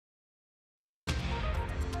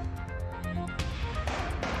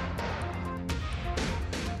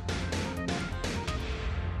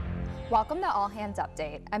Welcome to All Hands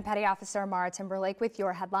Update. I'm Petty Officer AMARA Timberlake with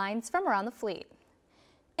your headlines from around the fleet.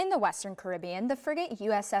 In the Western Caribbean, the frigate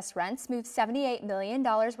USS Rentz moved $78 million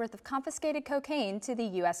worth of confiscated cocaine to the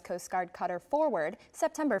U.S. Coast Guard cutter Forward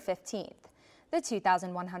September 15th. The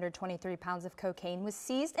 2,123 pounds of cocaine was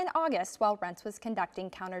seized in August while Rentz was conducting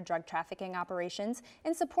counter-drug trafficking operations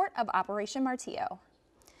in support of Operation Martillo.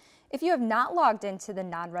 If you have not logged into the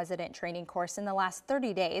non-resident training course in the last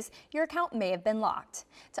 30 days, your account may have been locked.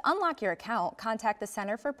 To unlock your account, contact the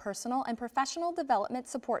Center for Personal and Professional Development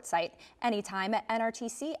Support site anytime at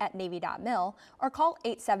NRTC at Navy.mil or call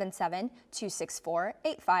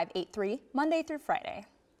 877-264-8583 Monday through Friday.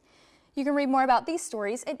 You can read more about these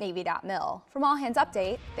stories at Navy.mil. From All Hands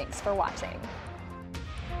Update, thanks for watching.